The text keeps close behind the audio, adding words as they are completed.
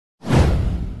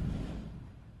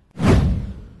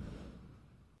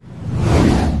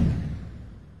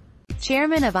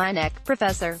Chairman of INEC,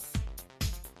 Professor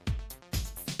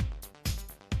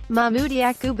Mahmood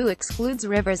Yakubu excludes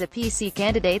Rivers APC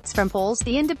candidates from polls.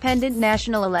 The Independent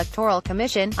National Electoral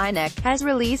Commission (INEC) has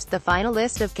released the final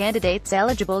list of candidates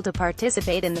eligible to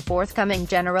participate in the forthcoming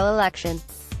general election.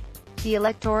 The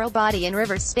electoral body in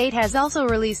Rivers State has also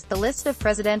released the list of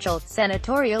presidential,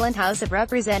 senatorial and House of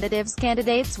Representatives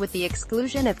candidates with the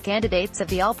exclusion of candidates of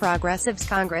the All Progressives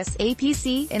Congress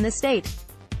 (APC) in the state.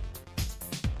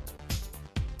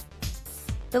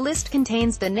 The list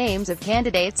contains the names of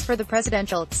candidates for the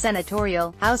presidential,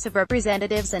 senatorial, House of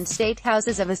Representatives and state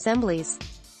houses of assemblies.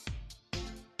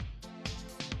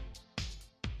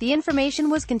 The information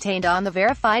was contained on the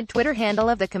verified Twitter handle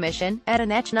of the Commission, at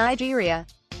INEC Nigeria.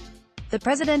 The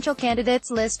presidential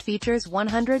candidates list features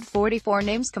 144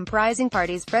 names comprising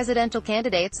parties' presidential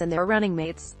candidates and their running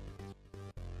mates.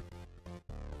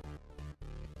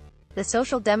 The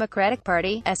Social Democratic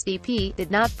Party (SDP)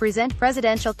 did not present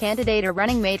presidential candidate or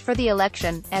running mate for the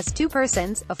election, as two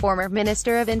persons, a former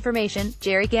Minister of Information,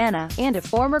 Jerry Gana, and a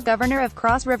former Governor of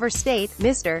Cross River State,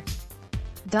 Mr.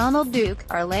 Donald Duke,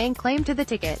 are laying claim to the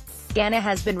ticket. Gana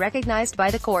has been recognized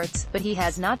by the courts, but he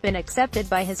has not been accepted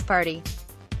by his party.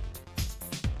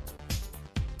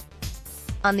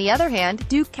 On the other hand,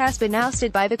 Duke has been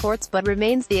ousted by the courts but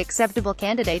remains the acceptable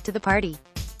candidate to the party.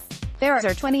 There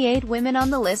are 28 women on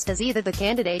the list as either the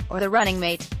candidate or the running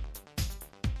mate.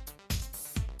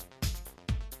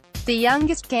 The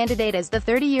youngest candidate is the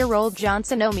 30-year-old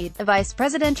Johnson Omid, a vice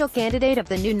presidential candidate of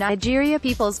the New Nigeria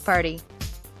People's Party.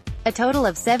 A total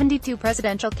of 72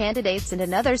 presidential candidates and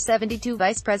another 72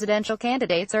 vice presidential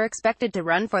candidates are expected to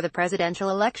run for the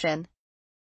presidential election.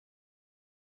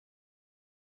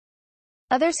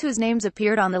 Others whose names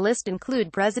appeared on the list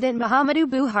include President Muhammadu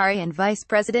Buhari and Vice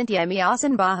President Yemi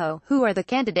Osinbajo, who are the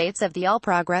candidates of the All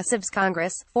Progressives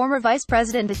Congress, former Vice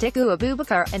President Atiku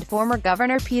Abubakar, and former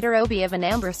Governor Peter Obi of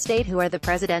Anambra State, who are the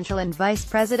presidential and vice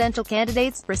presidential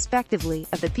candidates, respectively,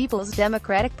 of the People's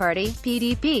Democratic Party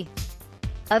 (PDP).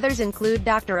 Others include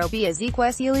Dr. Obi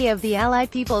Ezekwesili of the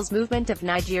Allied People's Movement of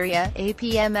Nigeria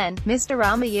 (APMN), Mr.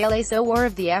 Ramayele Sowore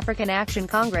of the African Action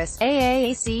Congress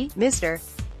 (AAAC), Mr.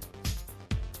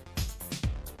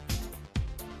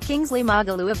 Kingsley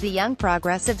Magalu of the Young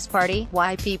Progressives Party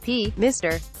 (YPP),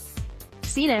 Mr.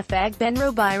 Sina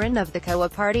Fagbenro Byron of the COA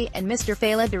Party, and Mr.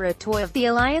 Fela Duratoy of the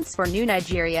Alliance for New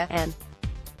Nigeria, and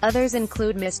others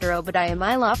include Mr. Obadiah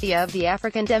Mailafia of the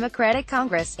African Democratic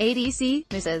Congress (ADC),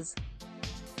 Mrs.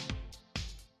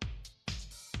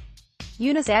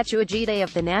 Eunice Achuajide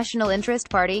of the National Interest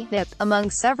Party (NIP), among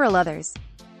several others.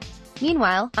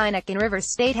 Meanwhile, INEC in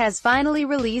Rivers State has finally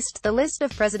released the list of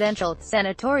presidential,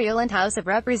 senatorial and House of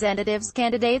Representatives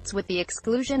candidates with the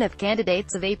exclusion of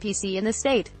candidates of APC in the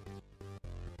state.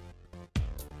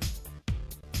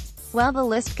 While the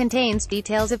list contains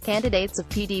details of candidates of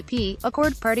PDP,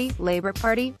 Accord Party, Labour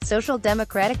Party, Social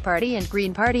Democratic Party and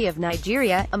Green Party of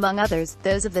Nigeria, among others,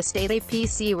 those of the state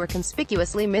APC were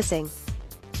conspicuously missing.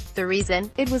 The reason,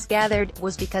 it was gathered,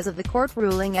 was because of the court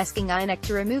ruling asking INEC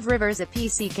to remove Rivers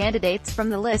APC candidates from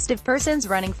the list of persons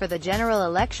running for the general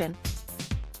election.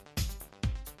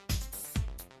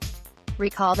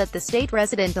 Recall that the state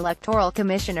resident electoral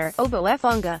commissioner, Obo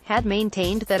Efonga, had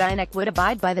maintained that INEC would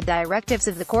abide by the directives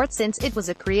of the court since it was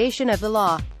a creation of the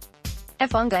law.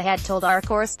 Efonga had told our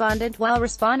correspondent while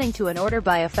responding to an order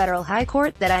by a federal high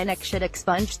court that INEC should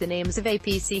expunge the names of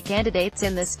APC candidates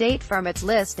in the state from its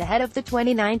list ahead of the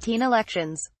 2019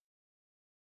 elections.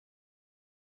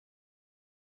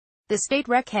 The state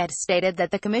rec had stated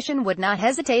that the commission would not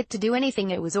hesitate to do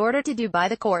anything it was ordered to do by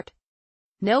the court.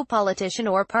 No politician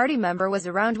or party member was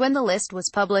around when the list was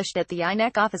published at the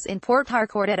INEC office in Port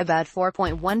Harcourt at about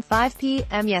 4:15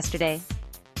 p.m. yesterday.